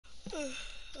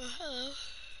Hello.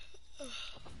 I'm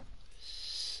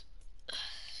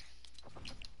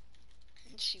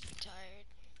super tired.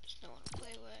 There's no one to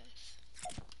play with.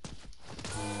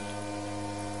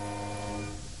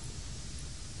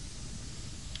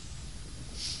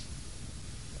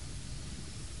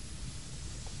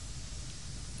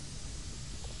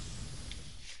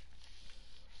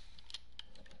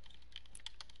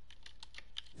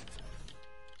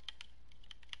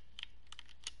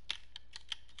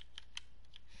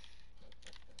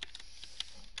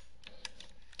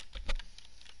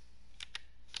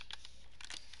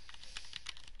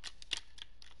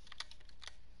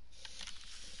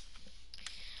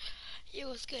 It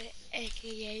was good,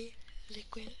 aka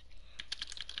Liquid.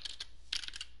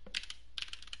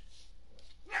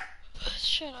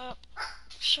 Shut up.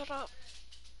 Shut up.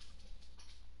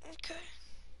 Okay.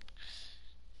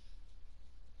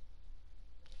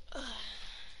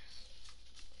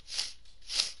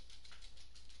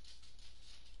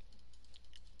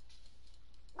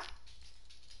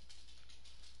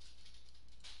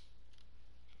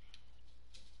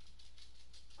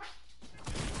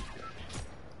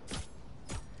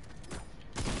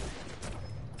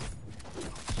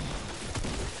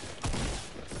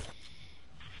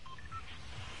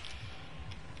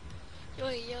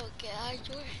 Yo, get out of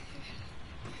here.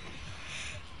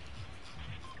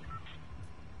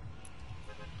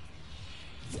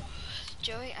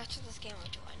 Joey, after this game I'll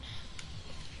join.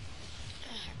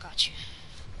 I got you.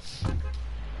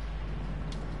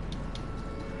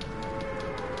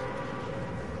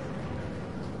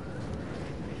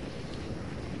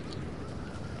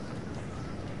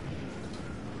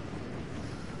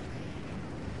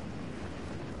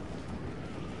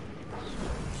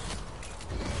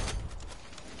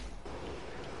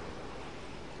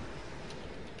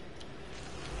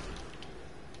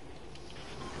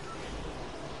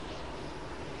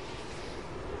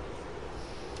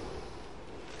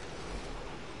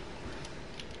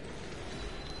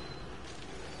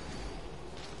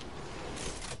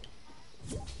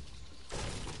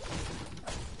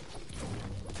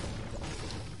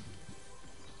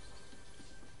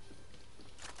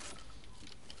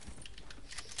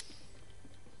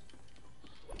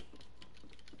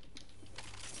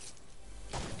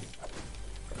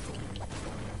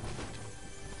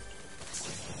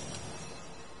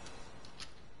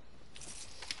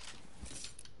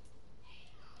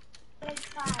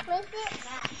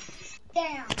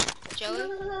 Down. Joey?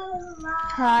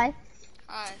 Hi.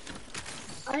 Hi.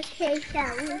 Okay,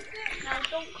 down. No,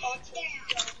 don't call down.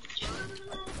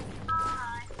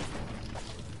 Hi.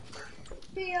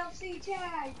 DLC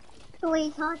tag. Can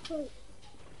we talk to?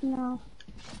 No.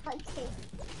 Okay.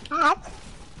 Hat.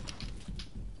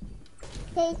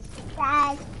 Hey,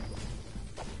 Dad.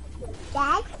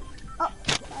 Dad. Oh.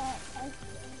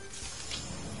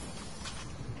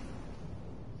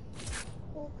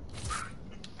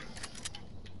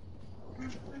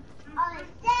 Okay.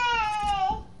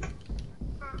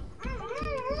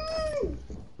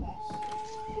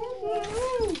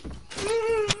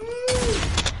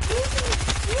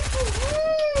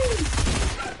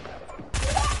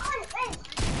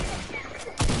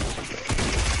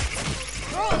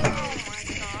 Oh my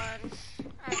god.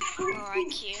 I have no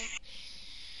IQ.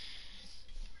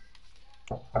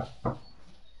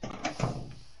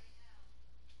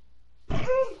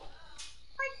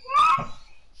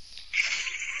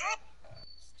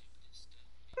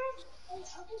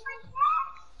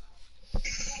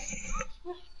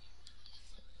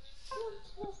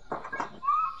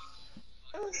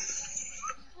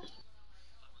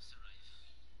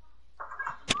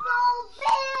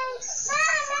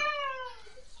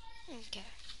 Okay.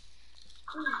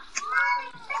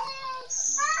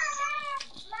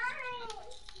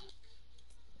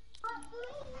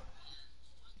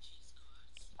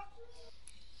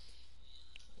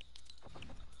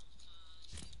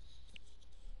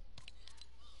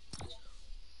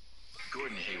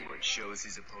 Gordon Hayward shows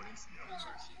his opponents no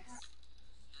mercy.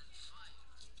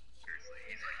 Seriously,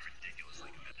 he's like ridiculously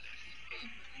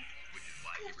competitive, which is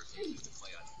why he refuses to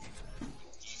play on TV.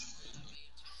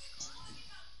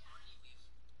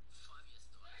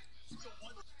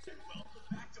 Welcome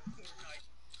back to Fortnite.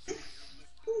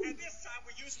 And this time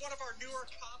we use one of our newer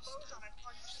combos on an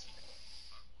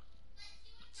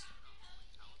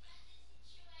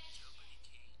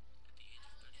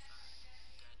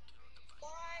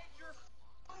Why your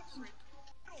favorite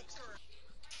filter?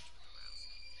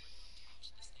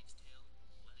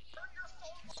 Turn your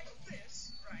phone like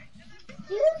this, right? And then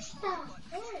You stop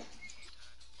it.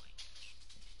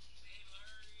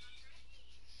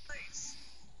 place.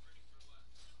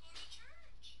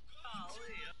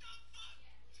 Golly.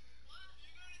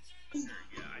 Yeah,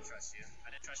 I trust you.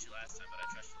 I didn't trust you last time, but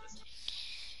I trust you this time.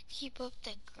 Keep up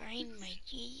the grind, my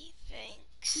G.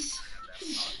 Thanks.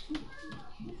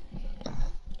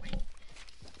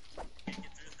 Can't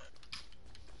get through that.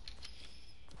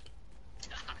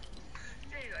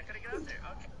 Jeez, I couldn't get up there.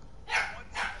 Okay.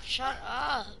 Shut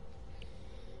up.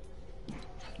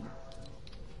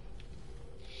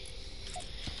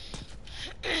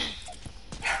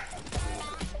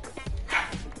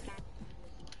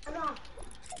 Come on.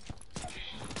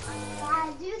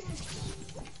 I do this.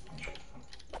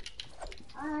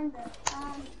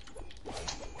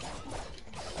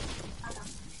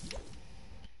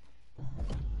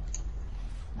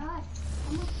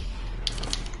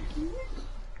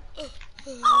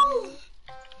 Oh!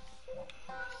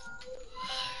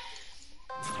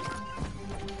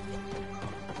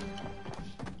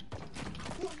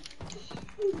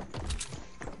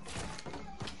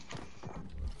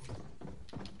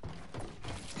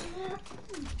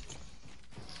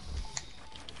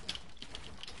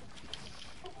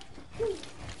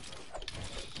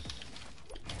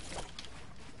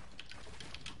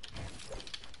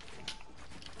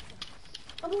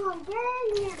 Come on, get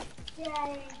in here,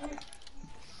 Daddy.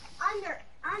 Under,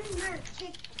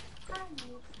 chick.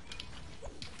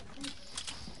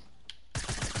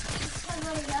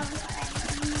 Somebody else.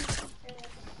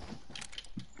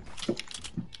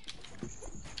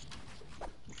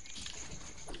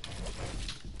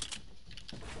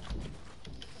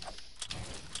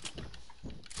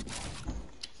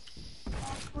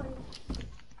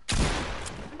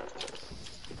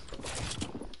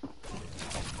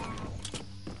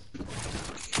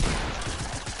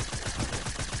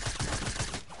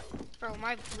 Bro,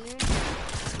 my bloom.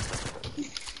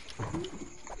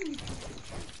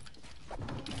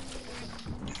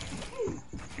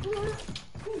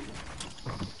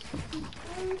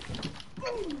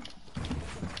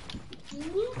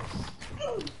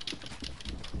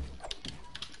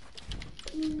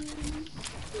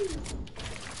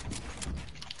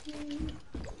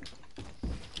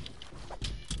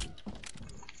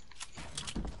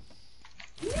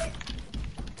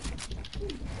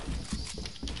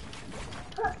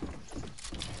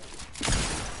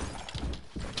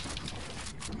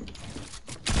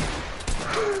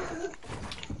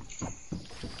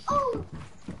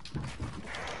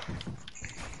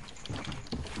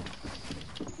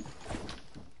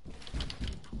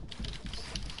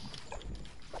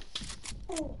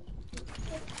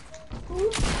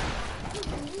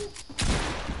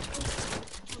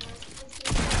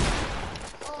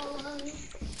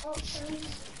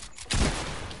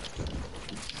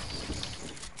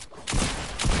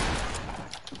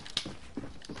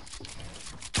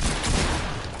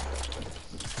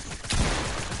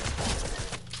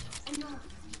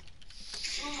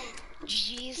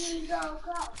 Jeez.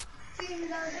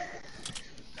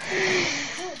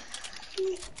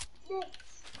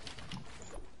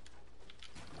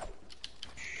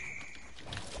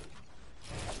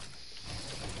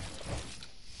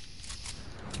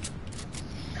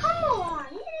 Come on,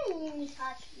 you didn't even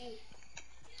touch me.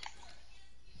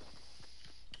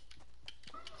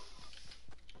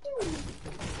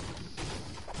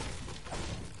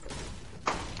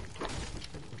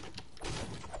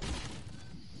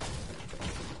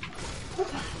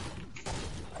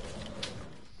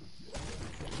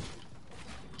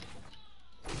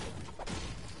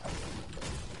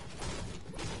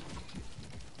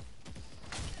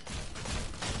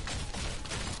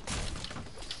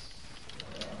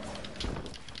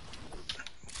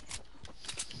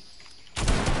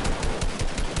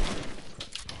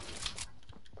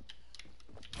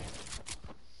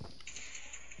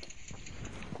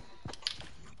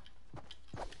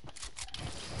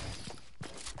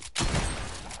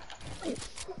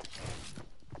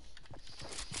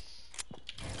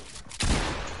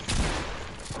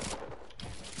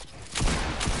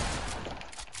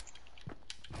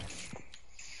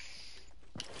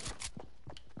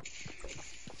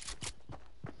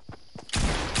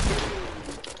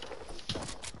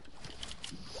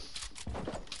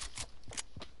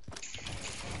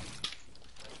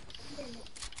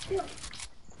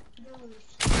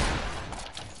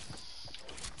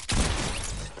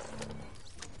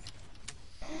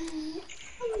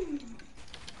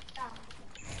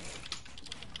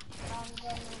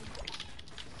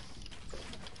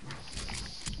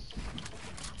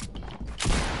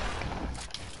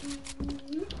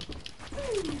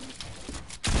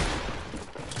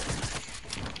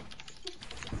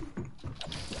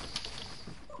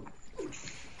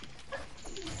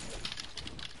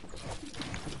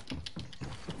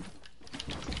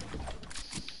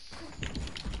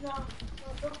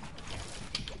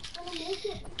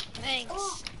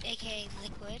 Thanks, aka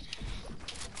Liquid.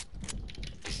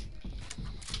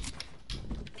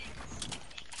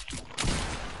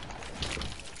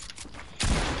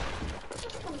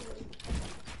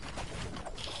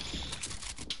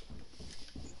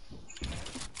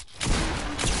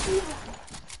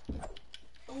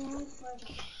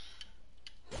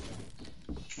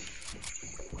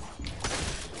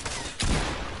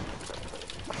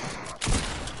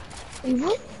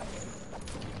 What?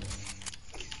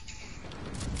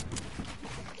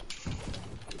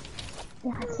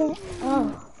 That's it.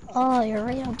 Oh, you're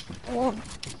right on board.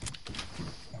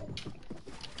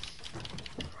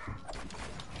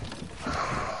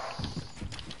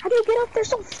 How do you get up there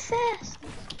so fast?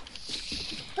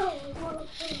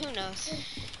 Who knows?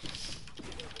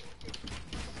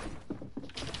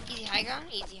 Easy high ground,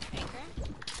 easy high ground.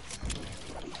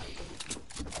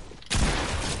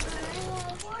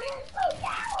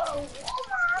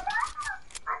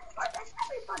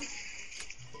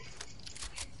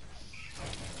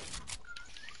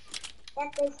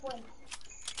 That's this one.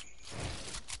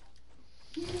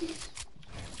 No,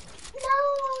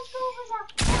 it's over there.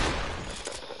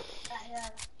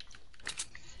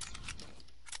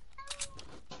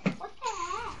 What the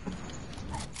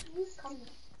heck? Who's coming?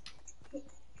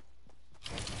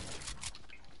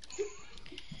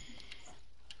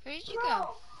 Where did you go?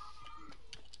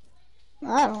 I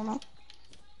don't know.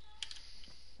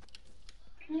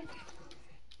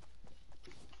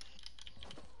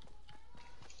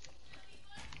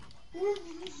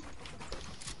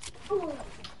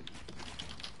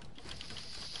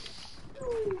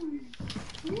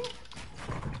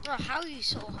 Bro, how are you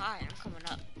so high? I'm coming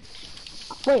up.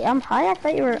 Wait, I'm high? I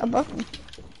thought you were above me.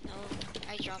 No,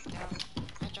 I dropped down.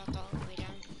 I dropped all the way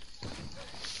down.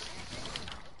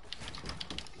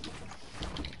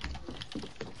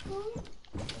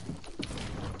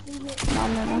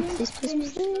 No,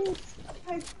 please.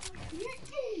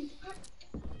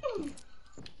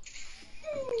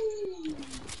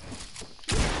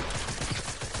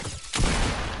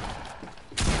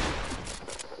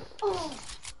 Oh.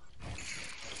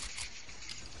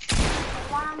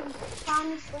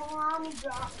 Allow me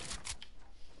drop.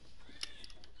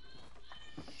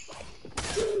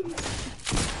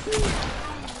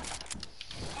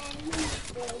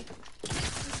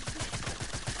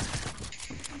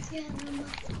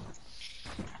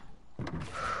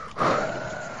 I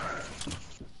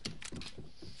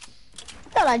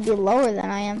thought I'd be lower than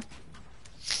I am.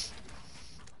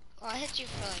 Well, I hit you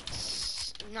for like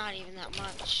not even that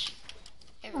much.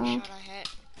 Every shot I hit.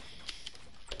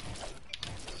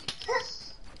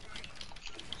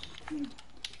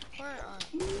 Where are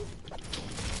you?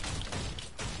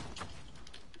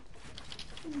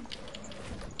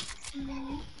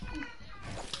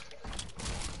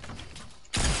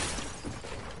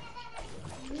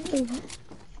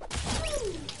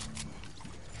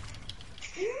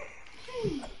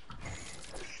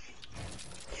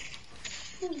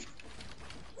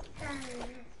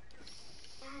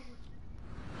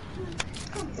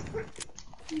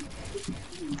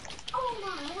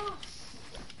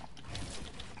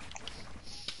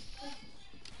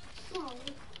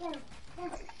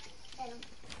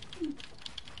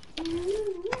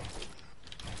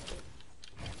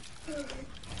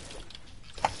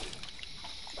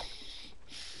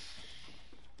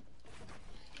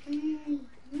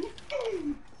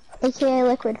 AKA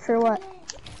Liquid for what?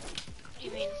 What do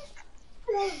you mean?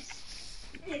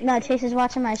 No, Chase is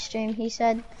watching my stream. He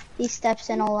said he steps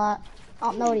in a lot. I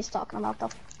don't know what he's talking about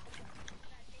though.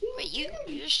 Wait,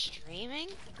 you're streaming?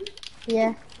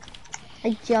 Yeah,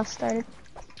 I just started.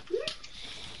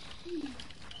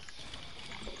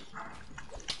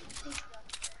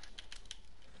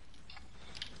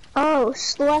 Oh,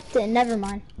 slept it. Never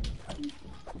mind.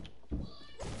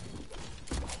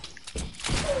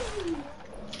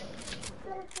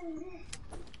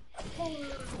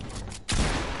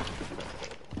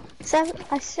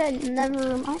 I said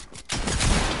never mind.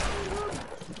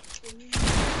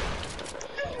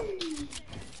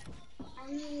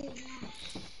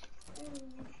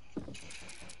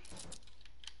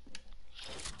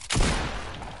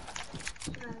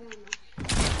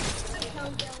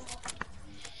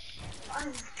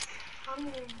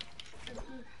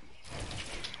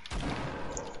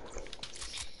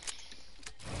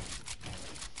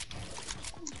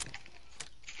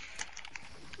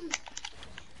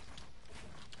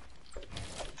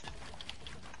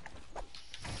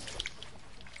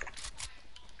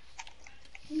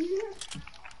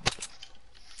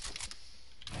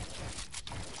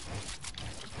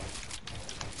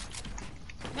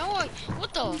 No,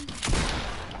 what the?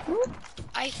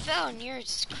 I fell and you're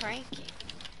just cranking.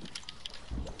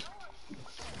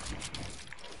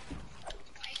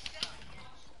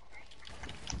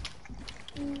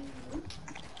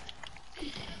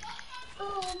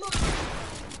 Oh my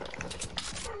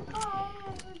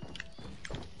God.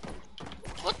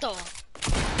 What the?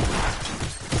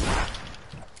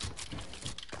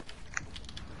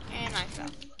 And I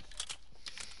fell.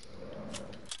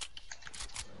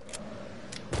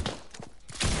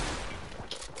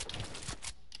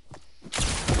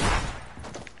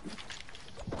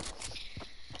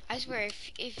 I swear,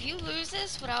 if you lose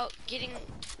this without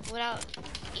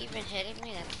even hitting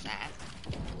me, that's sad.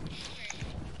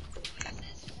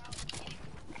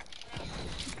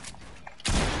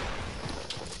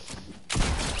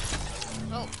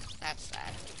 Oh, that's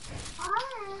sad.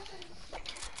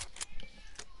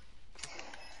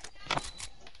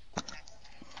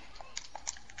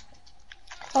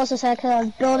 Also sad because I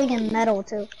was building in metal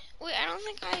too. Wait, I don't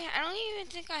even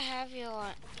think I have you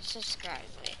on subscribed.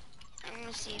 Wait, I'm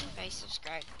gonna see if I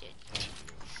subscribed it.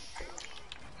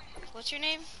 What's your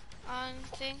name on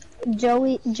thing?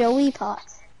 Joey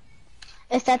Potts.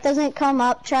 If that doesn't come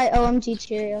up, try OMG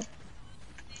Cheerio.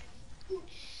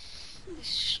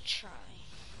 Let's try.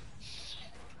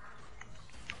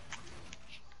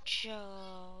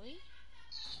 Joey.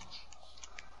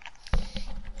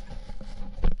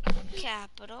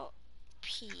 Capital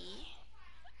P-O-O-T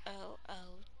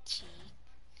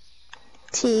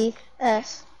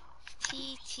T-S.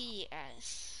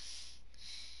 T-T-S.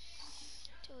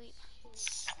 Joey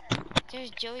Potts. There's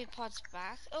Joey Potts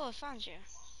back. Oh, I found you.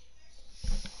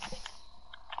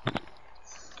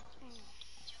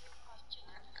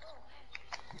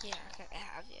 Yeah, I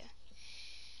have you.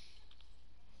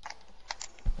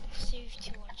 Save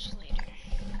to watch later.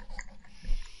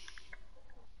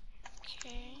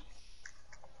 Okay.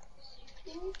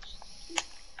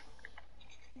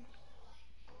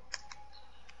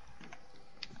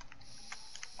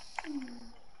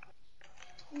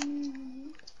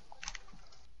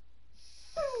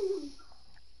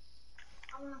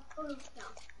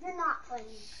 You're not playing.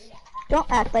 Don't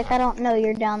act like I don't know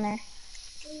you're down there.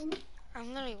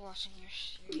 I'm literally watching your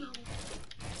stream.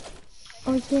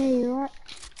 Oh yeah, you are.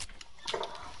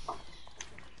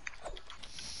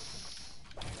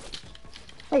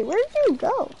 Wait, where did you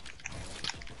go?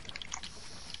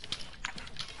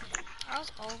 I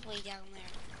was all the way down there.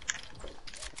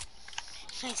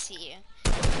 I see you.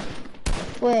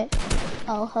 Wait.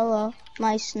 Oh, hello.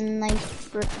 My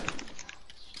sniper.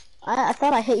 I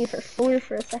thought I hit you for 4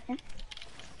 for a second.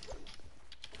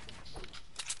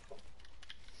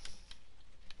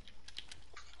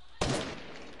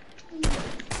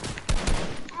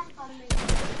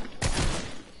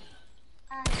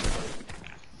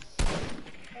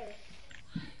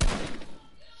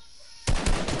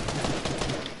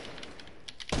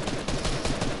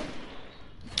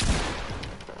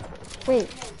 Wait,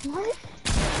 what?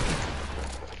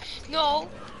 No!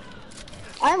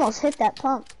 I almost hit that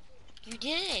pump. You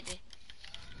did!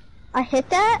 I hit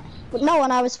that? But no,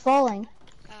 when I was falling.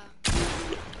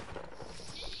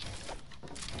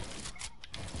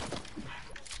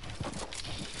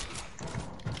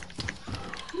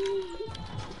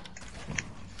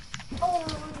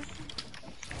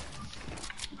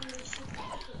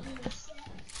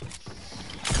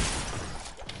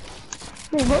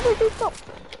 Wait, where did you go?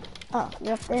 Oh,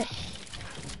 you're up there.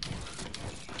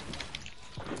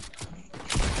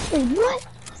 Wait, what?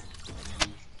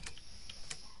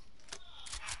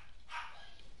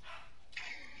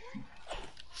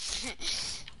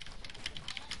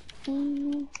 Do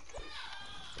you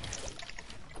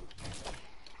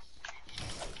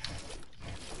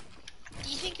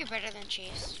think you're better than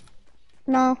Chase?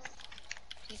 No,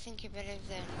 Do you think you're better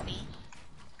than me?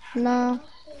 no.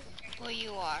 Well,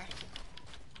 you are.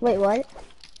 Wait, what?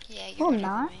 Yeah, No, you're I'm better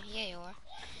not. than me. Yeah, you are.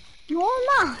 No,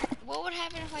 I'm not. What would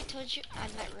happen if I told you I'm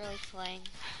not really playing?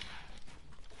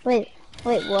 Wait,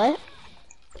 what?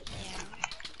 Yeah.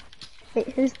 Wait,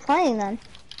 who's playing then?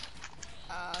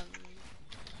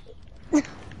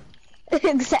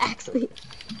 Exactly.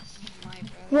 My brother.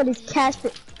 What is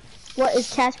Casper? What is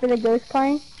Casper the Ghost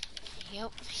playing?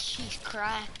 Yep, he's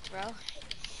cracked, bro.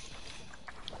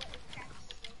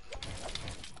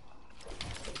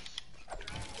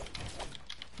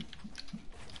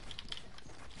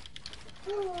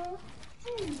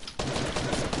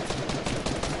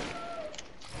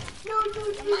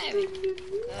 I'm not even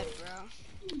good, bro.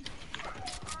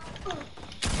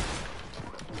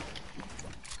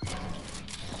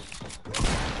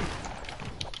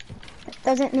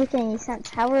 Doesn't make any sense.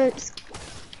 How are...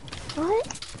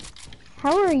 What?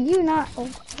 How are you not...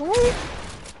 What?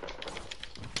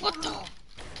 What the?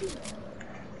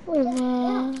 Wait,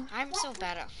 I'm so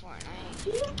bad at Fortnite.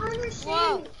 You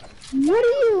understand? Whoa! what do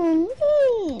you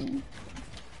mean?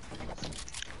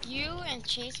 You and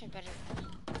Chase are better.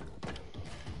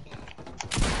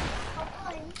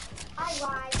 Okay. I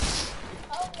lied.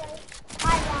 Okay.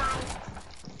 I lied.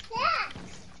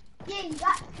 Snacks. Yeah, you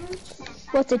got fruit snacks.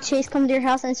 What, did Chase come to your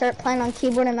house and start playing on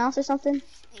keyboard and mouse or something?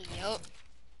 Yup.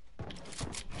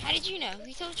 How did you know?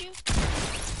 Who told you?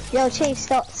 Yo, Chase,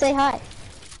 say hi.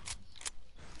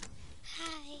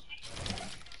 Hi.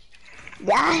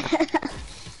 Yeah.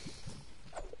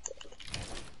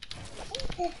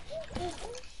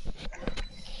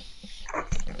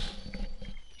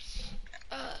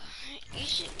 Uh,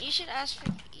 you should ask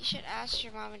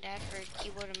your mom and dad for a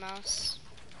keyboard and mouse.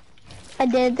 I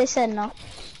did, they said no.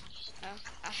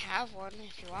 I have one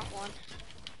if you want one.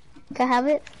 Can I have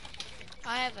it?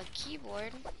 I have a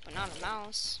keyboard, but not a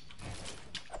mouse.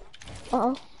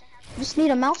 Uh-oh. Just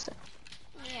need a mouse.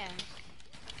 Yeah.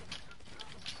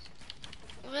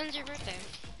 When's your birthday?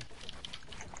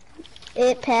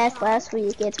 It passed last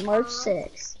week. It's March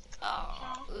 6th.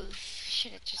 Oh, oof.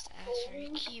 Should have just asked for a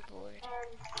keyboard.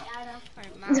 Or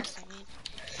a mouse, I mean.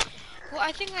 Well,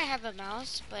 I think I have a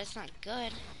mouse, but it's not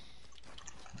good.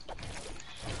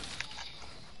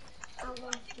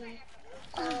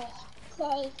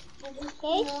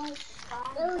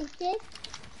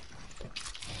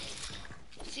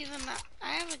 See,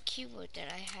 I have a keyboard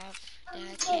that I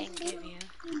can't give you.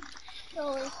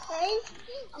 Joy,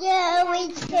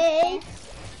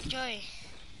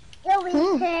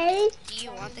 do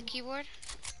you want the keyboard?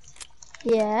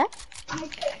 Yeah.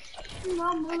 Okay.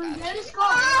 Mom, I got let you. us go.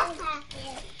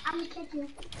 I'm gonna catch you.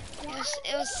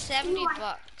 It was 70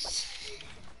 bucks.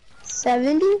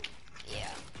 70?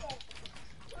 Yeah.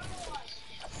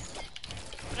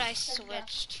 But I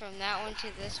switched from that one to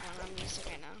this one I'm using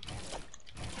right now.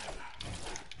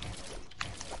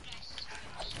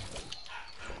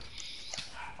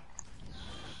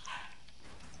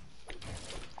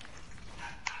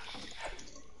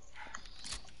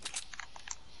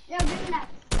 Yeah, bring it up.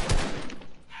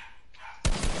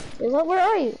 Where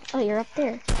are you? Oh, you're up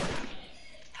there.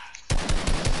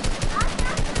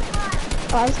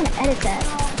 Oh, I was gonna edit that.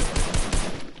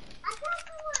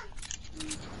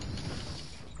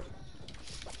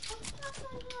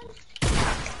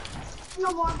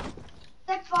 No more.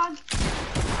 That bug.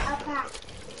 Okay.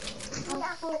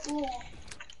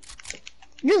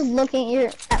 I'm just looking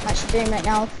at my stream right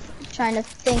now, trying to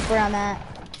think where I'm at.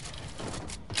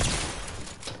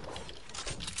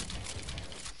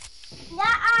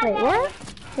 Wait, what?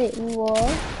 Wait,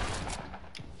 what?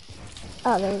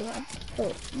 Oh, there you are.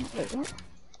 Wait, what?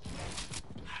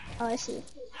 Oh, I see.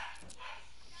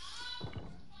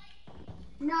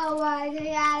 No,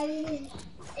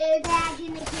 back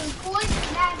in the game. Point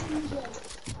back in the game.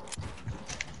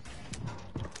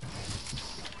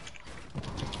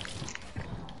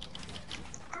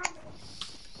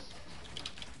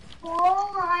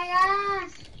 Oh my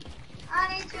gosh! I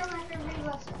need 200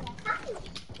 V-Bucks.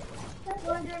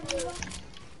 200 V-Bucks.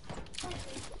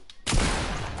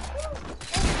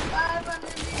 500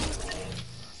 V-Bucks.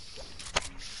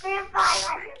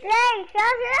 500. Yay!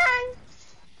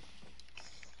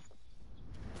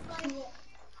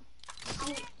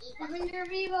 100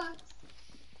 V-Bucks.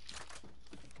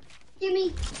 Give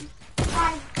me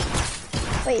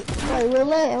 5. Wait.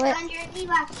 100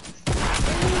 V-Bucks.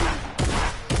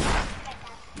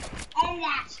 And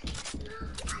that.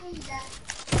 I need that.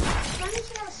 Let me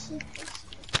just shoot this.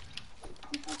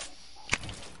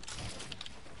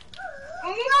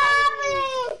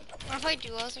 Wanna play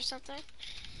duos or something?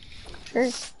 Sure.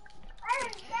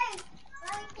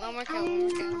 One more kill.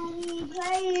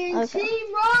 Okay.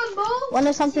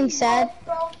 Wanna something sad?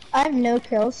 I have no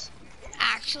kills.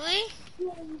 Actually,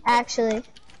 Actually.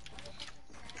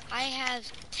 I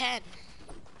have 10.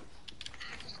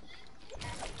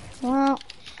 Well,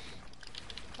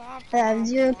 I have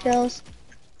 0 kills.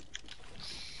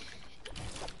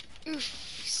 Oof.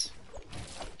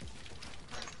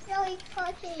 Silly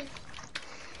cookies.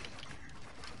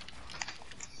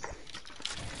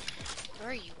 Where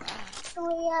are you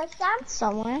at?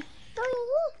 Somewhere.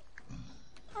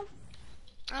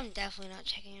 I'm definitely not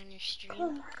checking on your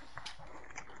stream.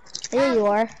 There you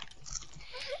are.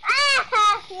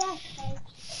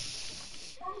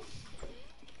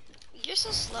 You're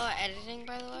so slow at editing,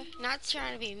 by the way. Not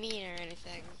trying to be mean or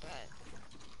anything, but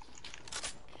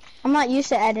I'm not used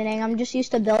to editing. I'm just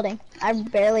used to building. I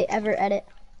barely ever edit.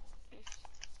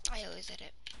 I always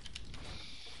edit.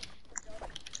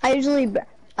 I usually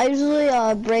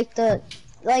break the,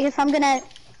 like if I'm gonna,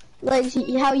 like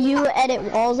how you edit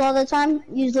walls all the time,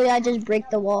 usually I just break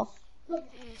the wall. Give me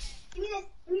this. Give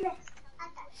me this.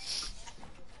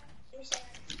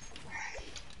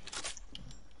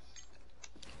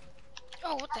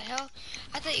 Oh, what the hell?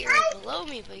 I thought you were below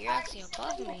me, but you're actually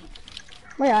above me.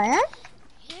 Wait, I am?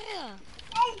 Yeah.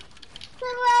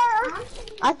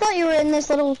 I thought you were in this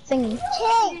little thing.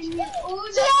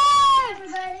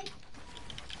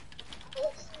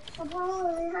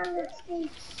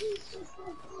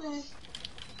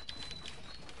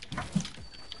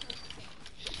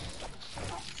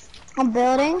 I'm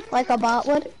building like a bot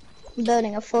would. I'm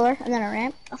building a floor and then a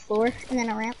ramp, a floor and then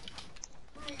a ramp.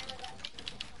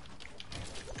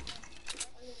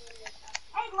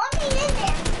 Hey, let me in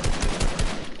there.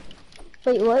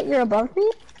 Wait, what? You're above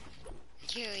me?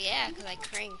 Yeah, because I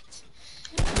cranked.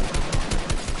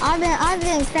 I've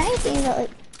been cranking, but like,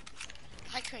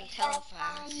 I cranked hella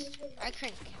fast. I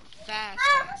cranked fast.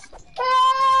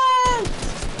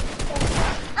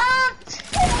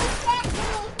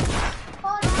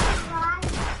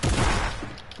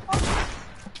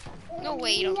 No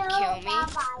way you don't kill me.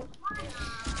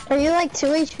 are you like 2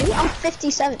 HP? I'm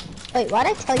 57. Wait, why'd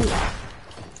I tell you that?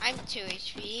 I'm 2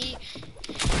 HP.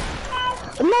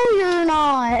 No, you're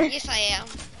not. Yes, I am.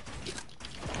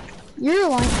 You're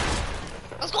lying.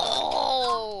 Let's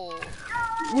go.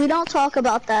 We don't talk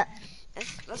about that.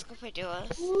 Let's go play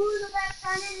duos.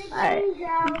 Alright.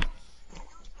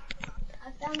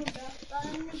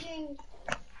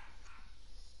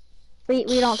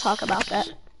 We don't talk about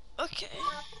that. Okay.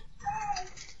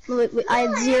 I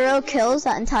had 0 kills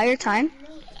that entire time.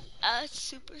 It's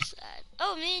super sad.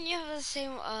 Oh, me and you have the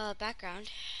same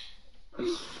background.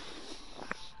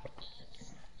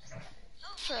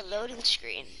 For a loading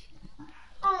screen.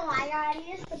 Oh my god,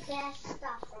 here's the best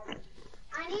stuff.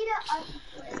 I need to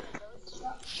upgrade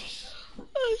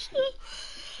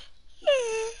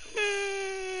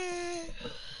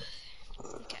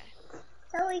Okay.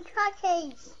 Holy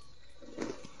cupcakes.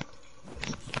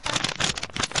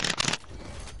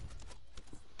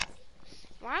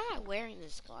 Why am I wearing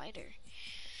this glider?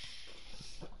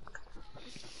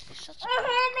 Such a...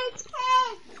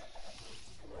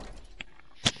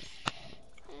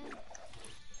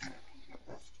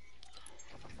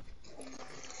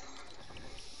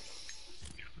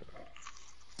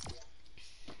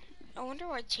 I wonder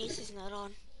why Chase is not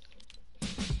on.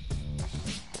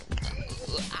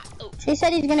 She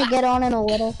said he's gonna get on in a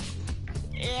little.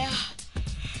 Yeah.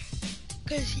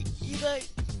 Cause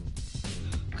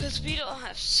cause we don't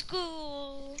have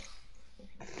school.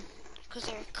 Cause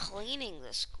they're cleaning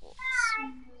the schools.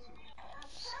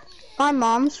 My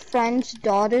mom's friend's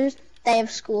daughters, they have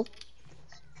school.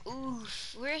 Ooh,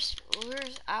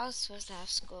 I was supposed to have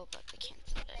school, but they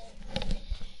canceled it.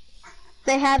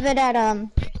 They have it at,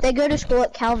 they go to school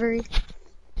at Calvary.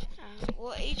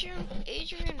 Well, Adrian,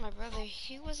 my brother,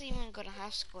 he wasn't even going to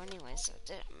have school anyway, so it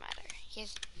didn't matter.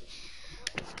 Because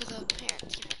the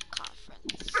parents teacher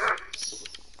conference.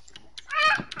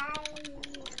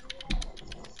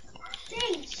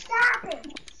 Hey, stop it!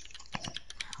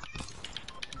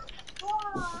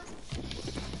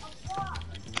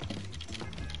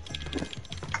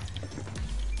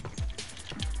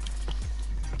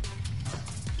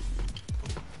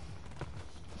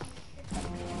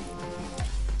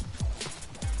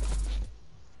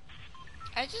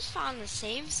 I just found the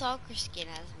same soccer skin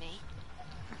as me.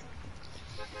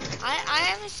 I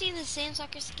haven't seen the same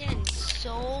soccer skin in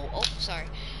so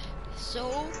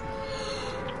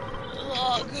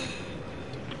long.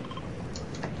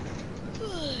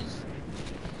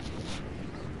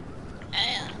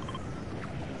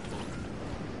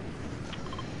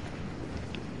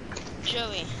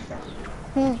 Joey,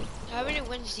 how many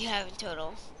wins do you have in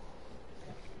total?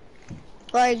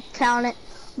 Like, count it,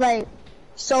 like,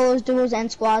 solos, duos, and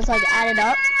squads, like, added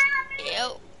up.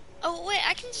 Ew. Oh, wait,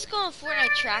 I can just go on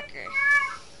Fortnite Tracker.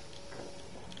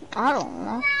 I don't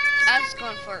know. I'll just go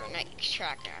on Fortnite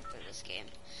Tracker after this game.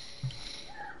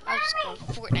 I'll just go on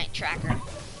Fortnite Tracker.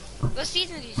 What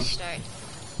season did you start?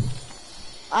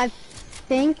 I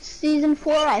think season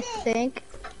 4, I think.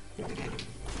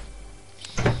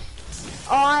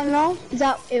 All I know is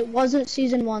that it wasn't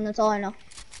season 1, that's all I know.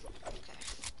 Okay.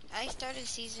 I started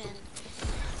season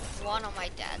 1 on my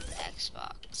dad's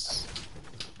Xbox.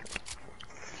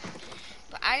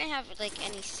 But I didn't have like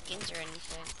any skins or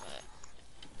anything, but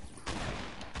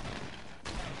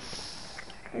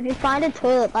If you find a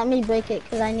toilet, let me break it,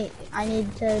 cause I need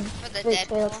to for the break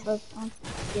Deadpool. toilets.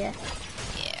 Yeah.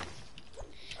 Yeah.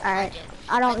 Alright.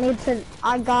 I don't need to.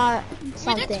 I got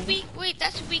something. Wait,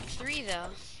 that's week 3 though.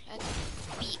 That's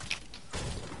week.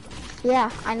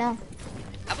 Yeah, I know.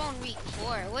 I'm on week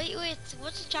 4. Wait,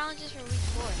 what's the challenges for week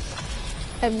 4?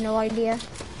 I have no idea.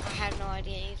 I have no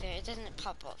idea either. It doesn't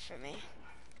pop up for me.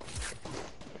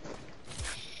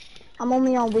 I'm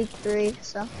only on week 3,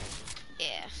 so.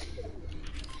 Yeah.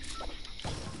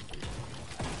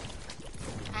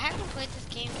 haven't played this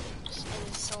game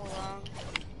in so long.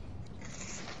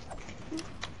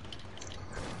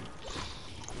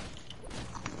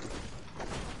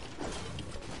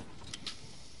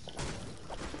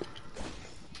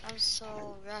 I'm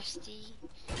so rusty.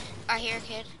 I hear a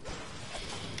kid.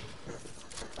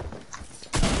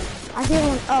 I see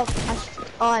one. Oh,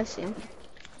 I see him.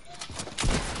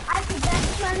 I the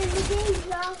best one in the game,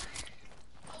 bro.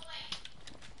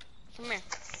 Come here.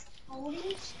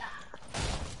 Holy stop.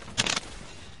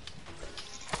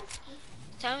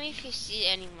 Tell me if you see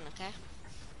anyone, okay?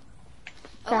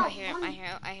 Oh, Okay. I hear him. I hear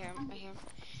him. I hear him. I hear him.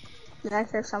 Did I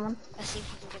hear someone? Let's see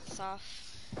if we can get this off.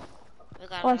 We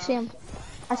got Oh, I it see off. him.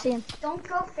 I see him. Don't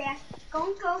go fast.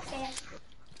 Don't go fast.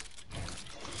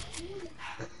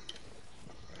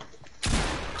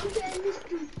 I'm getting this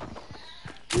dude.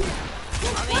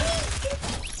 On me.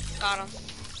 Got him.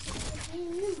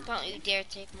 Don't you dare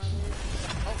take my loot.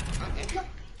 Oh, okay.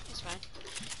 It's fine.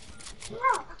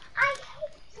 No, I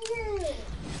hate you.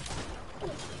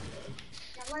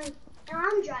 Now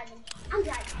I'm driving. I'm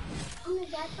gonna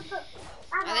drive the boat.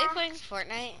 Are they playing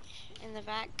Fortnite in the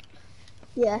back?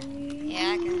 Yeah.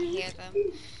 Yeah, I can hear them.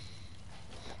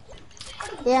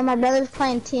 Yeah, my brother's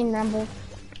playing Team Rumble.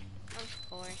 Of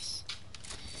course.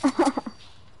 I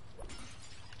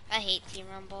hate Team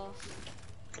Rumble.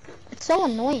 It's so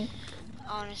annoying.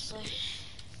 Honestly.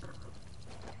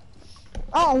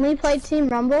 I'll only play Team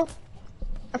Rumble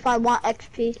if I want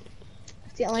XP.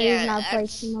 It's the only reason I play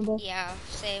Team Rumble. Yeah,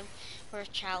 same. For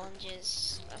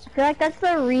challenges. I feel like that's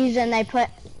the reason they put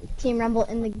Team Rumble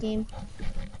in the game.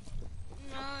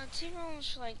 No, Team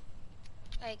Rumble's for like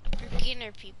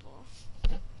beginner people.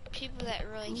 People that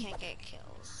really can't get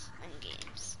kills in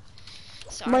games.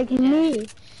 Sorry, Like Dad. me.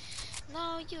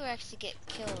 No, you actually get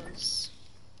kills.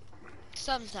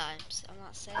 Sometimes. I'm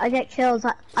not saying I get kills.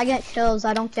 I get kills.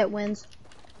 I don't get wins.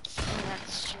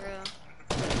 that's true.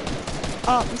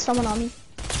 Oh, there's someone on me.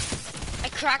 I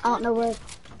cracked I don't know where.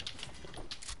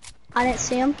 I didn't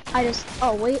see him. I just.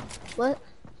 Oh wait, what?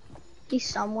 He's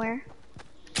somewhere.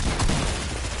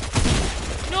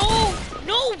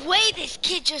 No way! This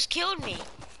kid just killed me.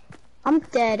 I'm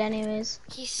dead, anyways.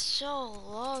 He's so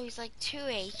low. He's like 2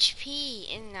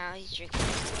 HP, and now he's drinking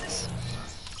this.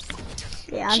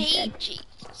 Yeah, I'm dead. GG.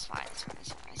 It's fine. It's fine.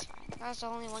 It's fine. It's fine. That was the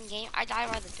only one game. I died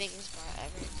by the biggest bot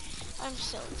ever. I'm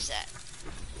so upset.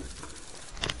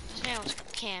 This man was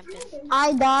camping.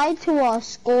 I died to a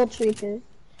skull trooper.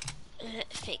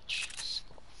 Fake skull.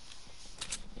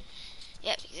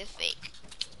 Yep, he's a fake.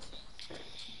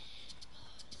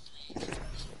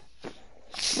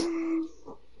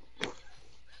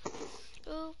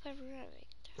 Ooh, pepperoni.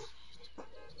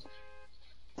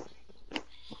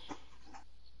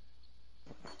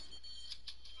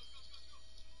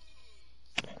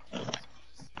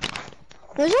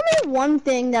 There's only one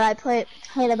thing that I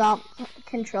hate about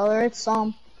controller. It's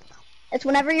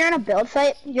whenever you're in a build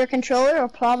fight, your controller will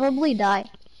probably die.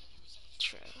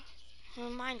 True.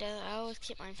 Reminder that I always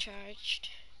keep mine charged.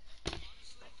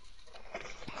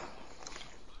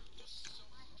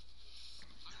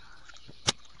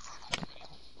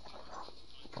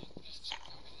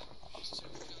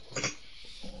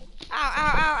 Ow,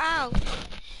 ow, ow, ow!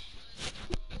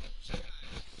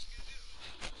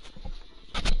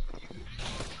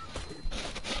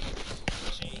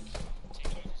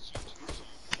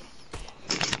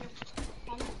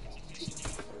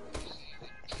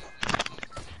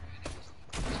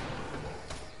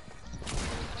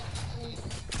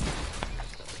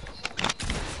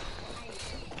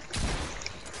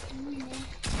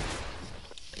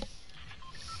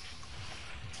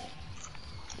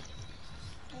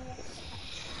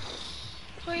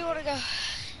 Where you wanna go?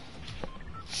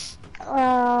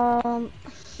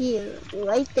 Here,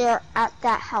 right there at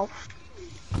that house.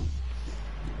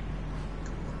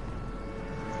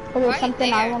 There's Right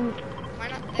something I there. want. Why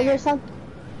not Is there? there some?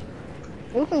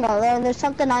 We can go there. There's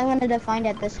something I wanted to find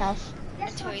at this house. A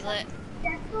toilet.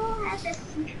 That fool has a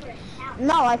secret house.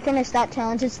 No, I finished that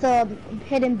challenge. It's the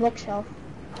hidden bookshelf.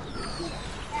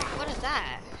 What is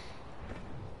that?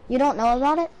 You don't know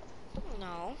about it?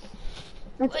 No.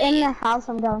 It's Wait. in the house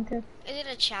I'm going to. Is it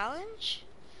a challenge?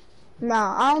 No,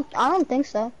 I don't think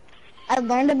so. I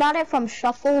learned about it from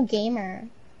Shuffle Gamer.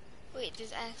 Wait,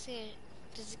 does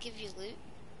it give you loot?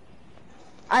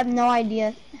 I have no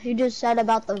idea. He just said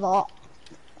about the vault.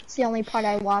 It's the only part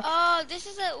I watched. Oh, this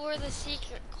is where the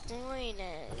secret coin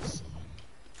is.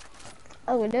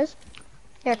 Oh, it is?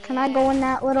 Here, can I go in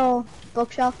that little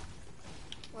bookshelf?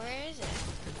 Where is it?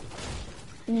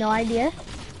 No idea.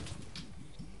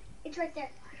 It's right there.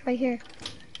 Right here.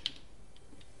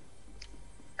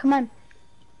 Come on.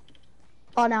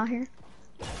 Oh, now here.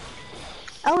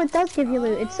 Oh, it does give you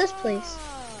loot. It's this place.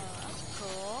 That's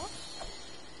cool.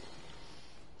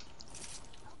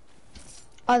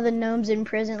 Are the gnomes in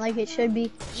prison like it should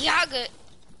be? Yaga!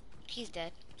 He's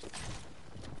dead.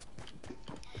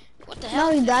 What the No,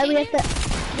 hell? he Is died. there We a have kid to.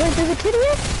 Wait, there's a kid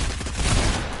here?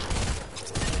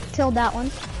 Killed that one.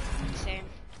 here? Same.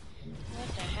 What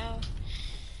the hell?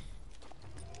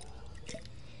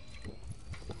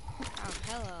 Oh,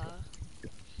 hello.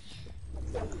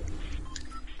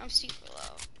 I'm super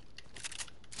low.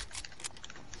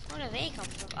 Where do they come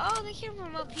from? Oh, they came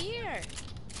from up here.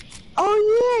 Oh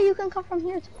yeah, you can come from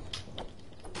here too.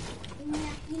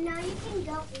 You know you can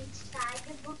go inside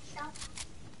the bookshelf.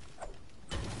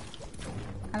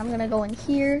 And I'm gonna go in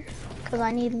here because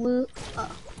I need loot.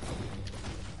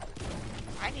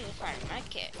 I need to find my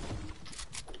kit.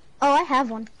 Oh, I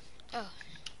have one. Oh.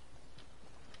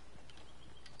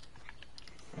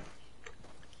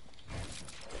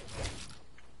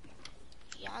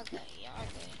 Yaga,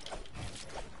 yaga.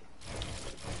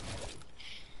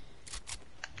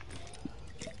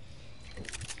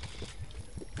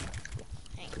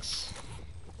 Thanks.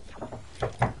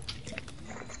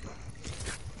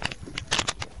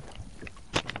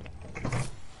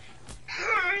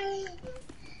 Hi.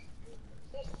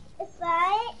 Is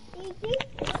that it?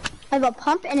 I have a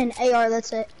pump and an AR.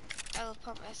 That's it. I have a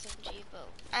pump SMG, but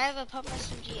I have a pump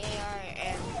SMG AR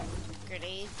and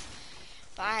grenades,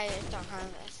 but I don't have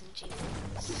SMG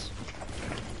bullets.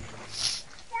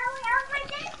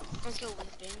 Let's go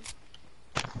weapon.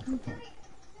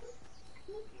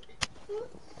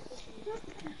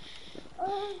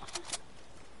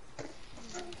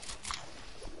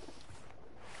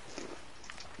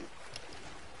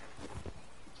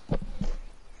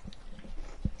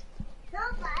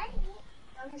 Don't buy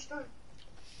it. Understand?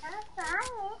 Don't buy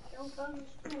it. Don't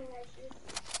understand.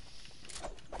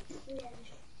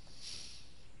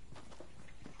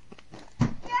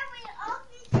 Jeremy,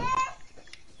 open this.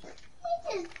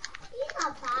 He's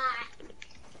not bad.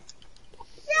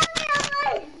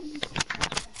 Jeremy,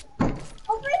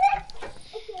 open it.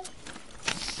 Okay.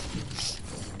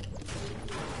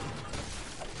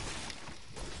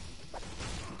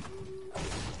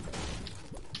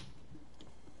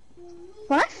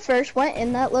 When I first went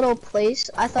in that little place,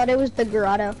 I thought it was the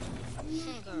grotto.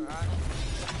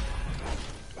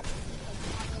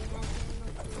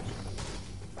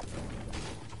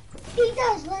 He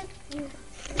does like you.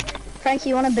 Frank,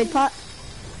 you want a big pot?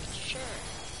 Sure.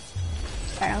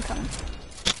 Alright, I'm coming.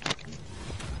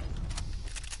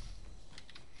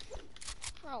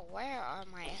 Bro, where are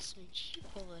my SMG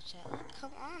bullets at? Like,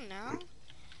 come on now.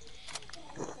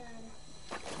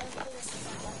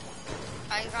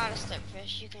 I got a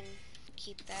slipfish. You can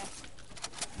keep that.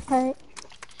 Alright.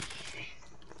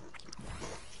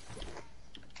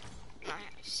 I have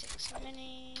 6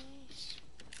 minis.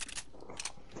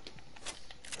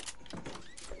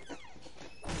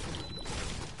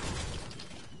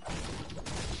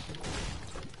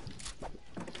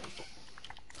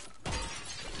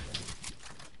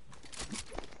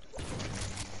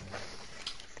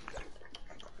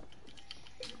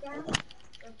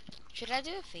 Should I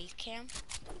do a face cam?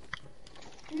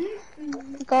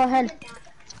 Go ahead.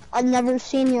 I've never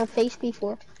seen your face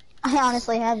before. I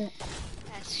honestly haven't.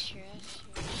 That's true.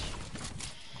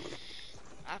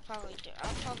 I'll probably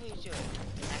do it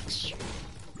next year.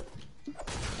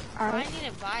 Alright. I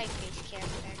need to buy a face cam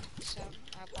thing, so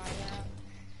I'll buy that.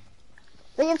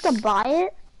 But you have to buy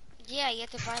it? Yeah, you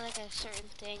have to buy like a certain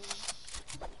thing.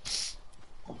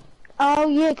 Oh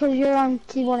yeah, because you're on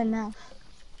keyboard and mouse.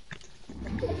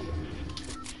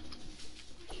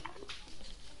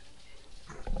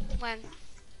 When?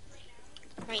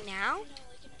 Right now?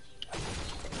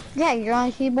 Yeah, you're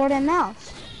on keyboard and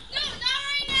mouse. No, not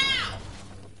right now!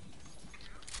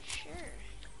 Sure.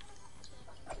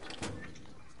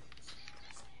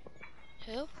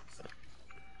 Who?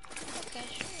 Okay,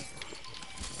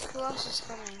 sure. Who else is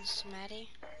coming, Smatty?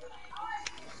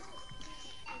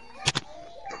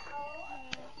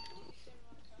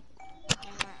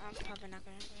 I'm probably not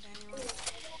gonna invite anyone.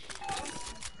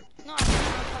 No, I'm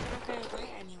probably not gonna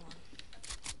invite anyone.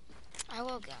 I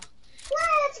will go.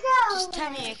 Let's go. Just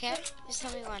tell me, okay? Just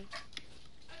tell me when.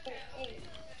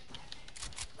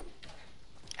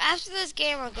 After this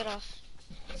game, I'll get off.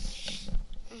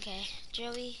 Okay,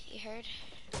 Joey, you heard?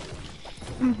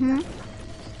 Mm-hmm.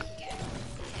 Yeah.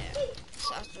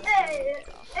 So after this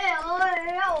game, Hey, I'll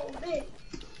get off. hey.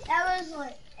 That was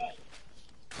like, hey.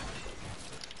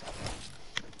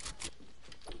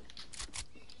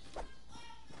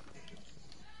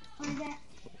 What is that?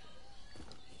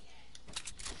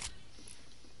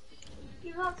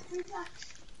 You got $3.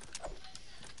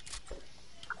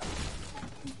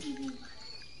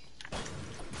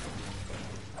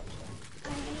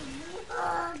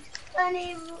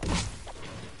 funny. Look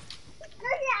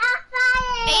at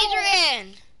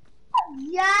Adrian!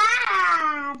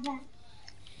 Job.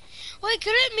 Wait,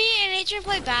 couldn't me and Adrian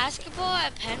play basketball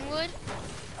at Penwood?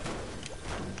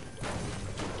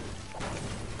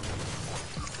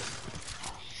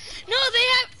 No, they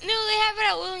have it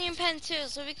at William Penn too,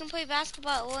 so we can play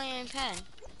basketball at William Penn.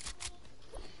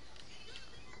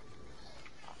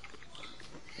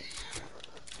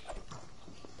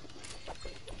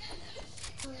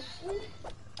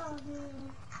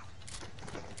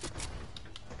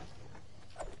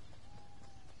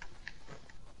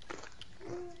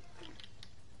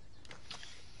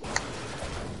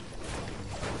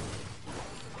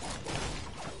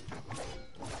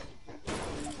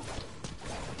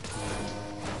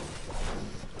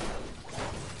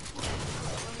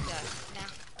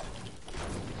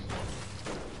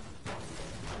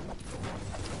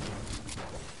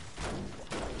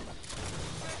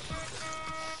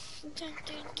 Dun,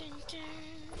 dun, dun, dun.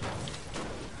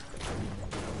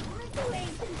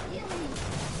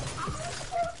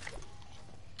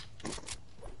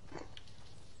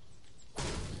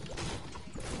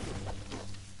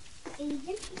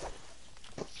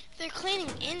 They're cleaning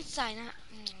inside, not.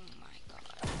 Oh my god.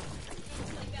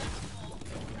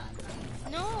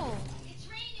 No. It's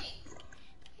raining.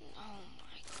 Oh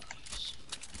my gosh.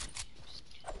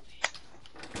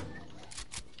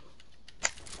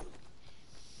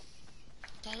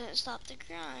 Doesn't stop the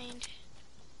grind.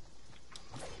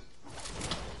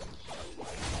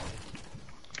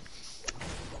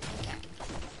 Okay.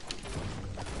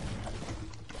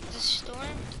 The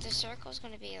storm, the circle's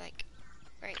gonna be like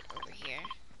right over here.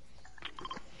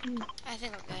 I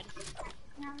think we're good.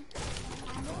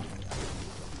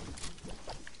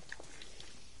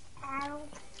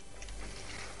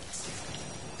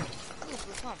 Ooh,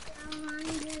 blue pump.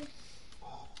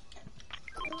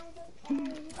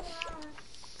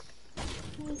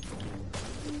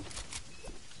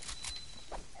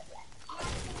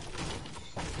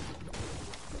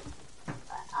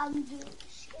 I'm doing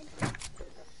shit.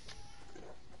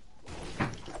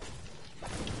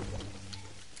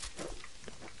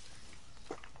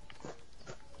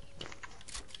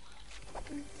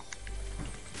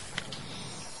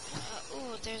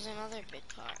 Ooh, there's another big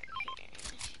car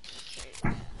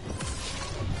here.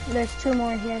 There's 2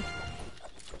 more here.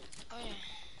 Oh yeah.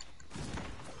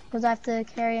 Because I have to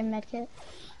carry a medkit.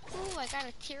 Ooh, I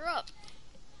gotta tear up.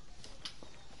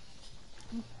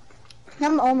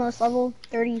 I'm almost level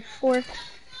 34. I'm 33.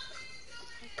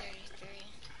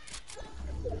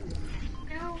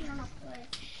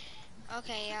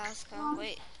 Okay, yeah, let's go.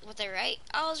 Wait, was I right?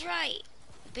 I was right.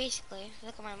 Basically,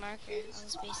 look at my marker. I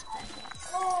was basically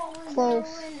right. Close.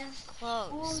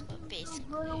 Close, but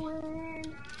basically.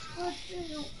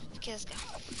 Okay, let's go.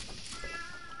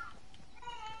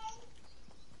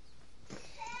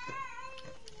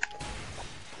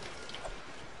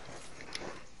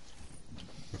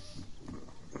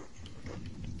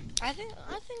 I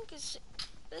think this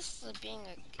is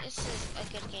a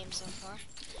good game so far.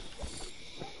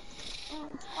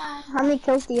 How many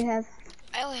kills do you have?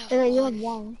 I only have You one. have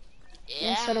 1. Yeah.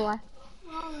 And so do I.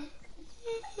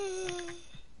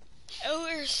 Oh,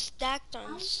 we're stacked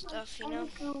on stuff, you know?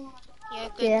 Yeah,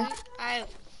 good Yeah. loot. I have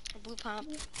a blue pump,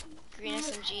 green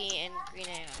SMG, and green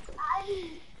AR.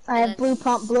 I have blue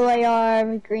pump, blue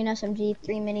AR, green SMG,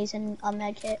 3 minis, and a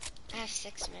medkit. I have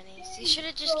 6 minis. You should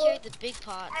have just carried the big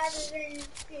pots.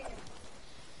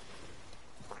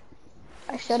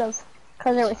 I should have.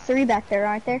 Because there were 3 back there,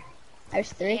 aren't there?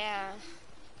 There's 3. Yeah.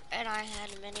 And I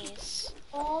had minis.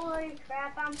 Holy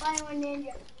crap, I'm playing with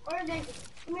Ninja. Where's Ninja?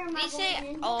 Come here, my Did you say, boy,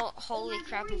 Ninja. oh, holy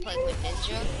crap, I'm playing with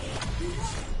Ninja?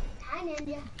 Hi,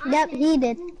 Ninja. Yep, he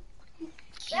did.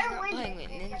 He's not playing with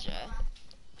Ninja.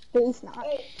 But he's not.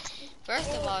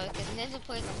 First of all, because Ninja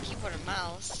plays on keyboard and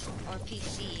mouse, or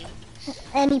PC.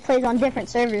 And he plays on different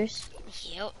servers.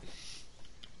 Yep.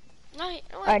 No, wait,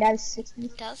 Alright, I have 6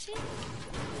 minis. does he?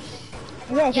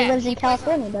 Yeah, he lives in plays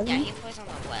California, on, doesn't yeah, he? he plays on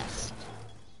the west.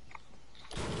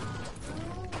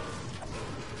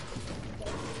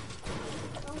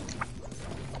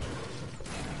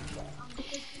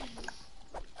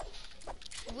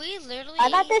 We literally. I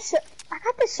got this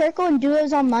circle and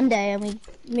duos on Monday, and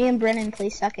me and Brennan play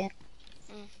second.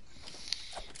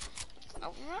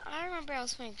 I remember I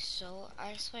was playing solos.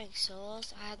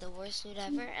 I had the worst loot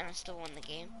ever, and I still won the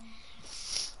game.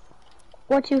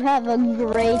 What you have? A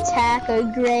gray tack, a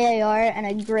gray AR, and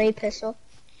a gray pistol.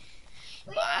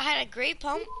 I had a gray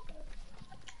pump,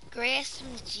 gray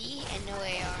SMG, and no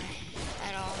AR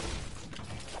at all.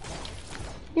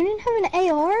 You didn't have an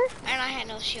AR? And I had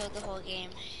no shield the whole game.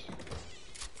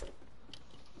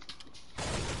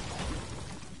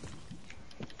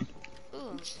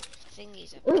 Ooh,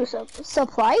 thingies up. Ooh, so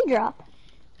supply drop.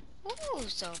 Ooh,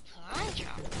 supply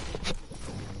drop.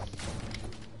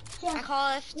 Yeah. I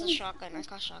call it the shotgun. I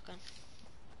call shotgun.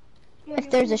 If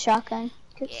there's a shotgun.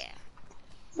 'Cause Yeah,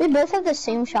 we both have the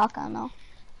same shotgun though.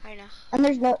 I know. And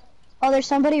there's no. Oh, there's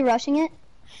somebody rushing it.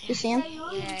 You see him?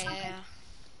 Yeah.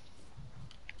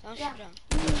 Don't Yeah. shoot him.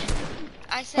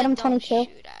 I said Hit him don't 22.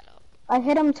 shoot at him. I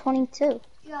hit him 22.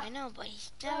 I know, but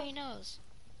now he knows.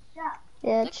 Yeah,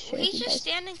 Look, it's true. he's he just does.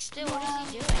 standing still. What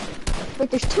is he doing? Wait,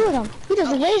 there's two of them. He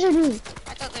just lasered me.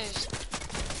 I thought there's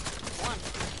one.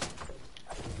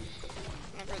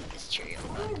 Remember this Cheerio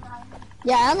bug.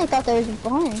 Yeah, I only thought there was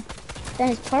one. Then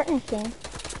his partner came.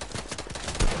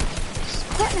 His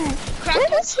partner. Cracked Where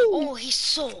him. is he? Oh, he's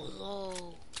so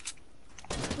low.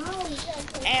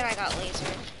 And I got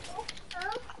lasered.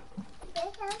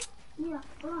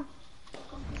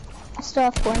 I still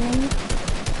have 4 minutes.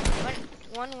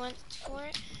 One went for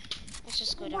it. Let's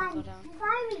just go down, go down.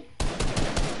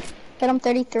 Hit him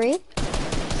 33.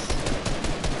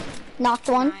 Knocked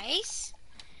one. Nice.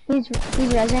 He's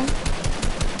rezzing.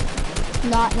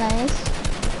 Not nice.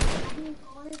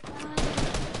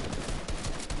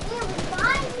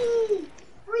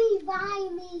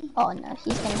 Oh no,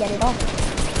 he's gonna get it all.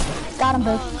 Got him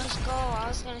Oh, both. let's go. I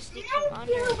was gonna sneak from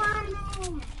under.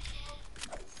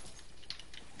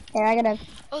 Here, I gotta.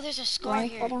 Oh, there's a scar Line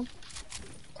here. for them.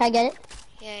 Can I get it?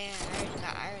 Yeah,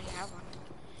 I already have one.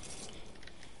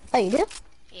 Oh, you do?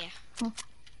 Yeah. Hmm.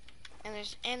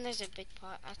 And there's a big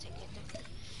pot. I'll take it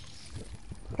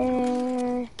though.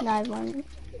 No, I have one.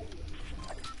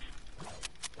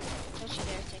 Don't you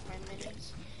dare take my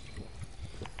minis.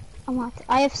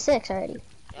 I have 6 already.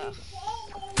 Oh.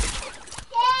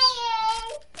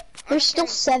 There's still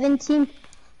 17.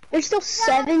 There's still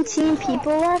 17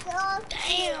 people left.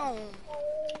 Damn.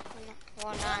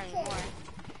 Well, not anymore.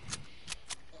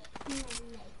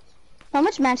 How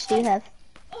much match do you have?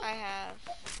 I have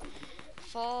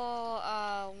full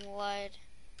wood,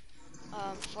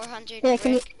 400 Yeah,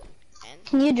 can you brick, and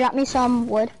can you drop me some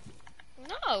wood?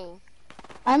 no.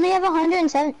 I only have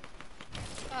 107.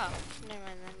 Oh, never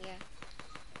mind then.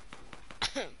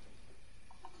 Yeah.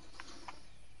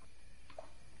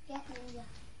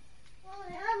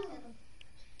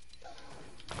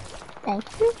 Thank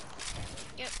you.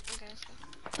 Yep. Okay. Let's go.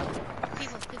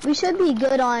 People. We should be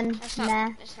good on Let's not.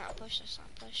 math. Let's not push. Let's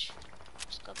not push.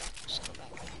 Just go back. Just go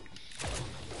back.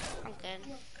 I'm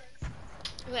good.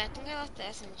 Wait, I think I left the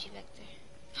SMG back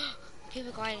there.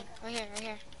 People gliding. Right here. Right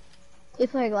here.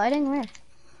 People are gliding? Where?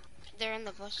 They're in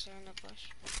the bush. They're in the bush.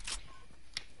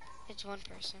 It's one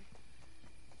person.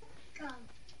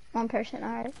 One person,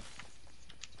 alright.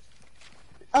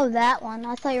 Oh, that one.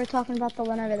 I thought you were talking about the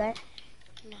one over there.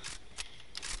 No.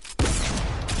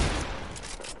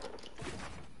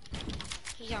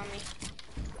 He's on me.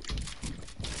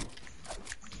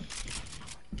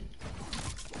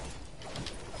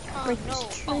 Oh Break no!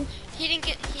 this tree. Oh, he didn't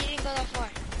go that far.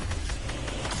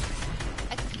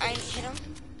 I hit him.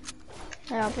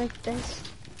 Yeah, I'll break this.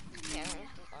 Yeah, I can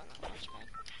go on that launch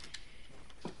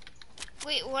pad.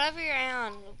 Wait, whatever you're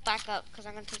on, back up, because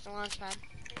I'm gonna take the launch pad.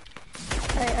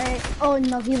 Alright. Oh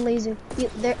no, he lasered.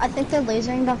 I think they're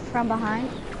lasering from behind.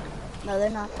 No, they're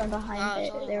not from behind. No,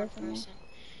 it's only They were one from there. person.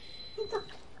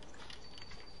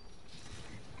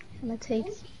 I'm gonna take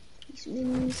these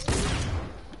minis.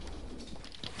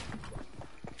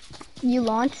 You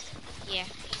launched? Yeah,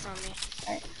 he's on me.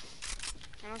 Alright.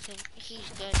 I don't think he's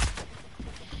good.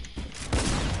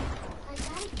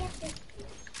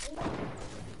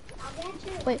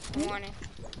 Wait, Warning.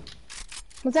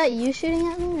 was that you shooting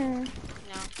at me or? No.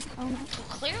 Oh no. Well,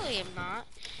 clearly I'm not.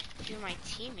 If you're my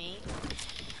teammate.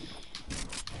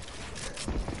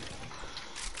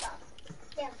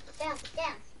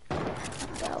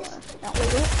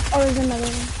 Oh, there's another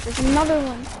one. There's another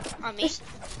one. On me?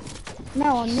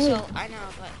 No, on me. So, I know,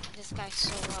 but this guy's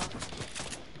so low.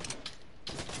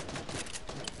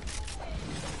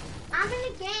 I'm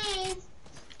in the game.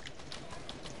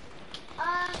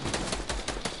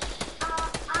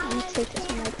 Let me take this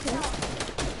one right here.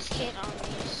 This kid on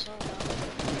me is so low.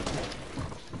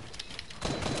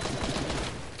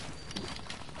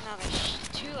 Now there's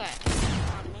 2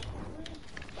 on me.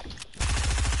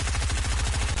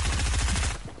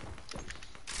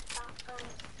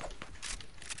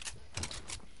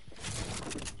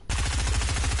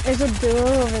 There's a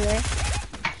duo over there.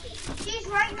 She's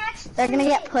right next to They're gonna me.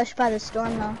 get pushed by the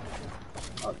storm though.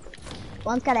 Oh,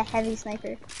 one's got a heavy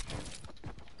sniper.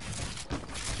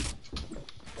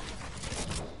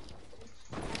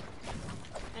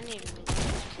 I need to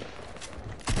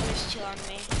There's 2 on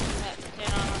me, but they're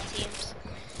not on teams.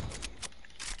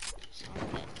 So I'm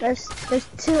good. There's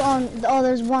two on. Oh,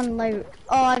 there's one like.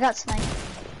 Oh, I got sniped.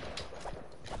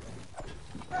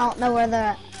 I don't know where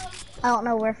they're at. I don't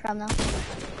know where from though.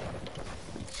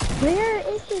 Where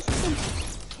is this thing?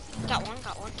 Got one.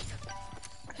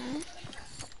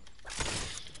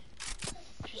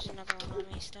 There's another one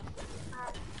on me still.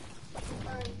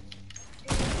 Where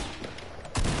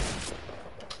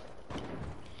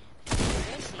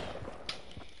is he?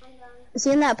 Is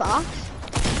he in that box?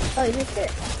 Oh, he's right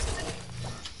there.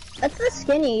 That's the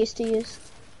skin you used to use.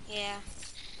 Yeah.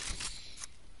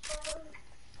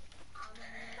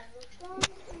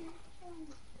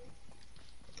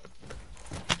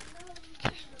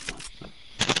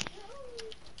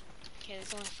 Okay,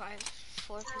 there's only 4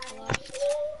 people left.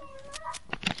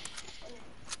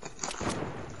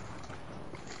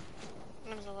 I'm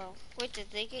gonna go low. Wait,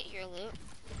 did they get your loot?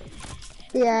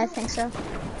 Yeah, I think so.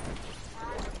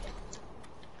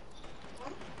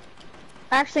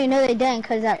 Actually, no, they didn't,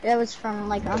 because that was from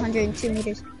like 102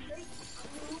 meters.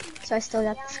 So I still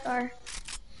got the scar.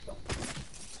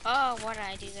 Oh, why did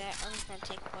I do that? I'm just gonna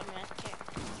take one medkit.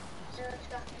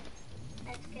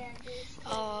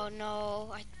 Oh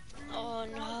no, oh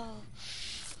no.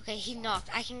 Okay, he knocked.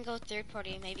 I can go third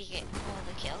party and maybe get all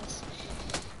the kills.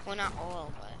 Well, not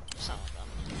all, but some of them.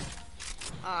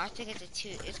 Oh, I think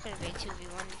it's gonna be a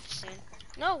 2v1 soon.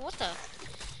 No, what the?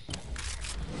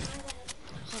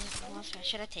 Hold on,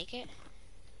 should I take it?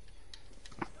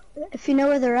 If you know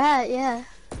where they're at, yeah.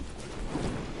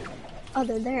 Oh,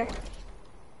 they're there.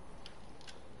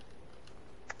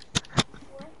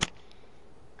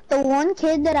 The one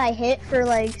kid that I hit for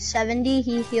like 70,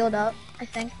 he healed up, I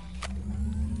think.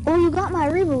 Oh, you got my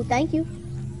reboot, thank you.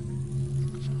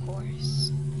 Of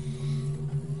course.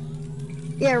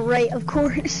 Yeah, right, of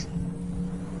course.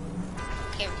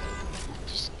 Okay,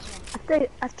 just come on. I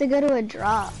have to go to a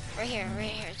drop. Right here.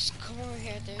 Just come over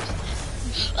here.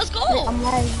 Let's go! I'm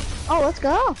like, oh, let's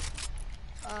go.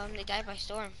 They died by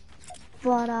storm.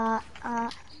 But, That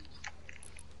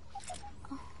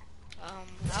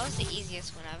was the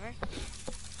easiest one ever.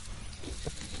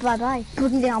 bye-bye.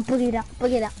 Boogie down, boogie down,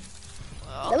 boogie down.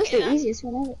 That was the easiest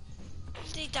one ever.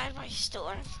 They died by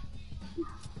storm.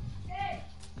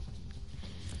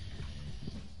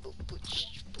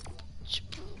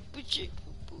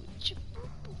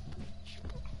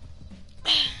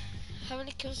 How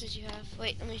many kills did you have?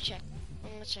 Wait, let me check.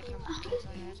 I'm gonna check how many kills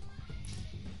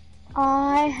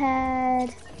I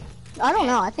had. I don't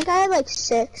know. I think I had like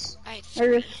 6 I had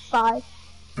or 3. 5.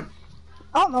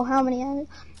 I don't know how many I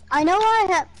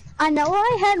had. I know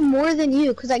I had more than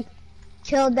you because I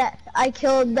killed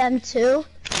them too.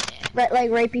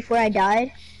 Right before I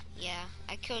died. Yeah,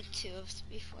 I killed 2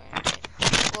 before I died.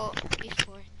 Well,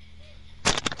 before.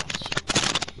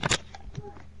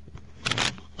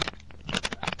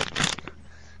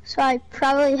 So I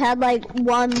probably had like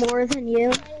 1 more than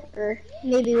you, or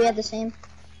maybe we had the same.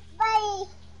 Bye.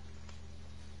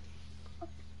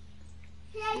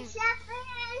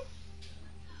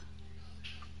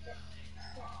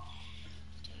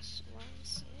 Just one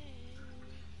second.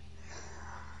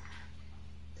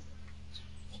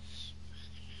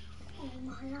 Oh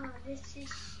my god, this is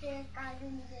sick. I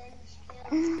didn't get it.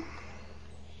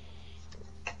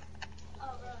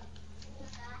 Oh, really?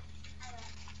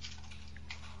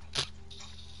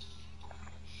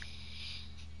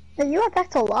 But you went back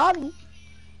to lobby.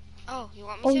 Oh, you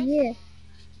want me Oh to? yeah.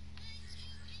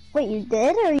 Wait, you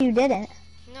did or you didn't?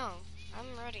 No, I'm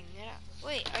writing it out.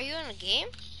 Wait, are you in a game?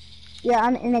 Yeah,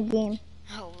 I'm in a game.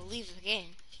 Oh, we'll leave the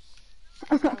game.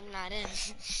 I'm not in.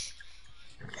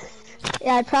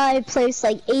 Yeah, I probably placed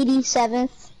like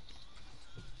 87th.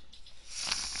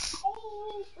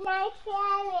 My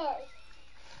parents.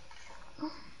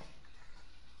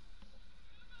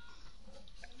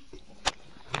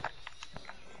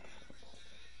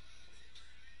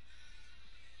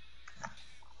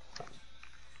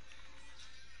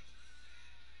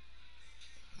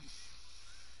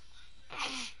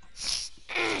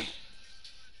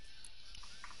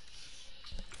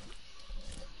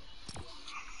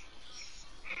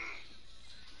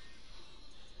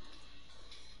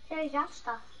 There you got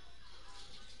stuff.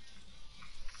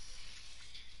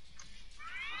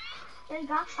 There you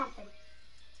got something.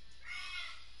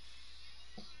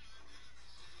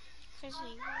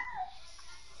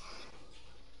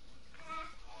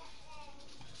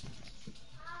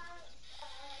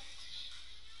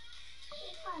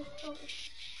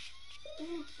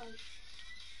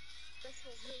 This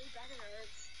was really bad and it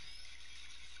hurts.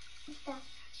 What's that?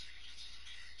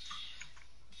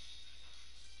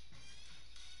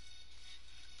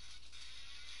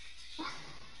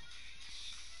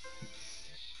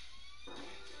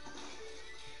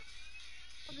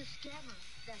 scammer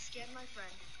that scammed my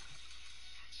friend.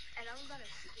 And I'm gonna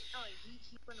oh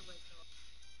he went away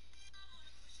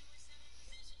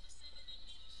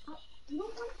You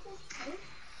don't like this too?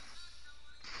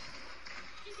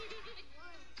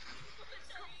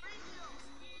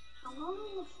 I'm only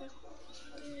the first one.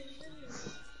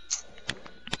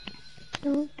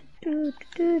 Do, do,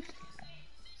 do, do.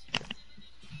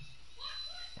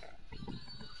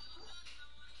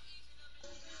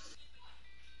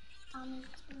 Um,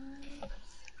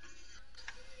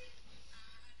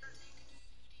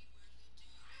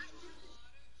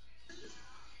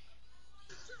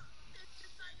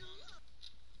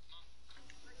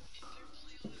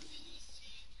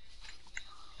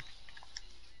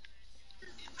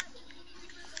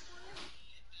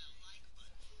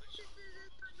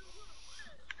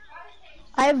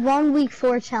 I have 1 week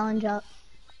 4 challenge up.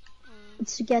 Mm.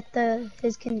 It's to get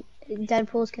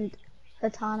Deadpool's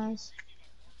katanas.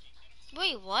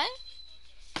 Wait, what?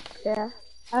 Yeah.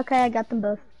 Okay, I got them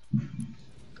both.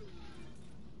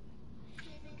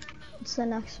 What's the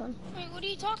next one? Wait, what are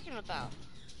you talking about?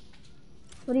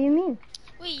 What do you mean?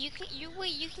 Wait, you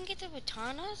can get the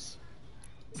katanas?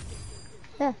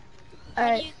 Yeah. How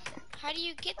Alright. do you how do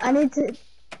you get I them? need to.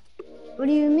 What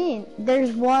do you mean?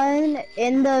 There's one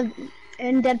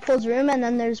in Deadpool's room, and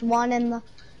then there's one in the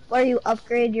where you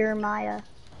upgrade your Maya.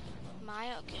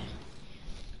 Maya, okay.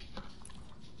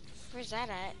 Where's that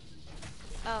at?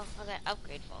 Oh, okay,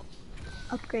 upgrade vault.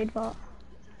 Upgrade vault.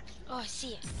 Oh, I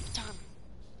see it. Katana.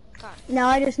 Got it. Now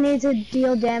I just need to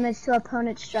deal damage to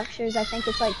opponent structures. I think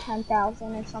it's like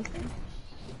 10,000 or something.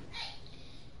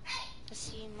 Let's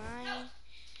see mine.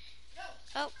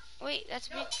 Oh, wait, that's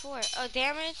big 4. Oh,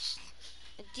 damage.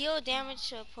 Deal damage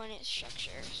to opponent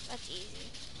structures. That's easy.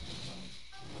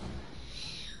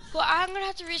 Well, I'm gonna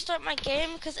have to restart my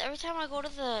game because every time I go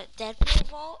to the Deadpool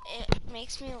vault, it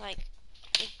makes me like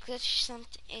it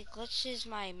glitches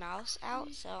my mouse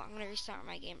out. So I'm gonna restart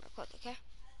my game real quick. Okay?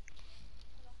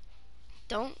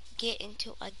 Don't get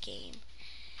into a game.